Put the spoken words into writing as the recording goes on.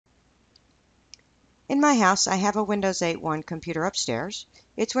In my house, I have a Windows 8.1 computer upstairs.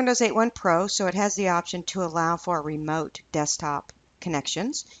 It's Windows 8.1 Pro, so it has the option to allow for remote desktop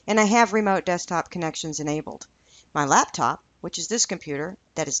connections, and I have remote desktop connections enabled. My laptop, which is this computer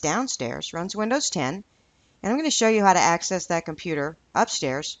that is downstairs, runs Windows 10, and I'm going to show you how to access that computer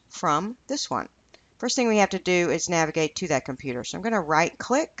upstairs from this one. First thing we have to do is navigate to that computer. So I'm going to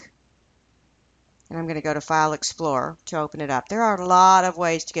right-click, and I'm going to go to File Explorer to open it up. There are a lot of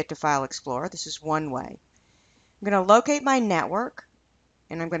ways to get to File Explorer. This is one way. I'm going to locate my network,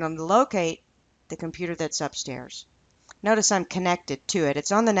 and I'm going to locate the computer that's upstairs. Notice I'm connected to it.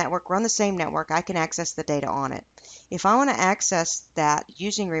 It's on the network. We're on the same network. I can access the data on it. If I want to access that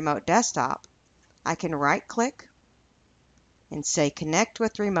using Remote Desktop, I can right-click and say Connect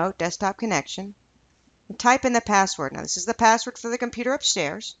with Remote Desktop Connection, and type in the password. Now, this is the password for the computer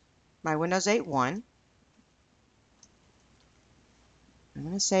upstairs, my Windows 8.1. I'm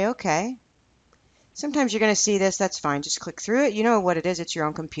going to say OK. Sometimes you're going to see this. That's fine. Just click through it. You know what it is. It's your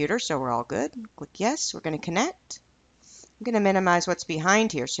own computer, so we're all good. Click Yes. We're going to connect. I'm going to minimize what's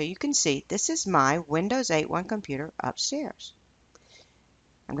behind here so you can see this is my Windows 8.1 computer upstairs.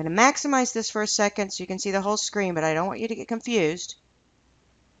 I'm going to maximize this for a second so you can see the whole screen, but I don't want you to get confused.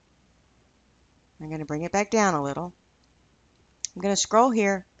 I'm going to bring it back down a little. I'm going to scroll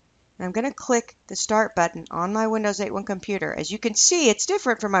here, and I'm going to click the Start button on my Windows 8.1 computer. As you can see, it's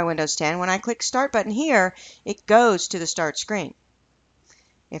different from my Windows 10. When I click Start button here, it goes to the Start screen.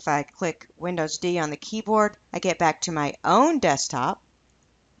 If I click Windows D on the keyboard, I get back to my own desktop.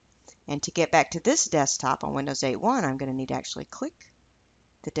 And to get back to this desktop on Windows 8.1, I'm going to need to actually click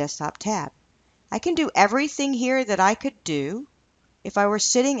the Desktop tab. I can do everything here that I could do if I were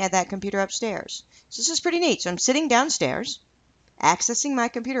sitting at that computer upstairs. So this is pretty neat. So I'm sitting downstairs, accessing my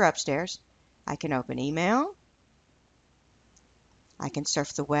computer upstairs. I can open email. I can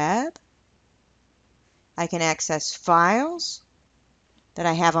surf the web. I can access files that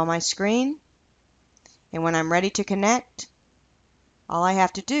I have on my screen. And when I'm ready to connect, all I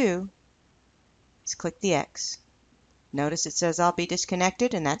have to do is click the X. Notice it says I'll be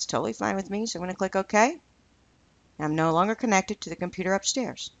disconnected, and that's totally fine with me. So I'm going to click OK. I'm no longer connected to the computer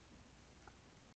upstairs.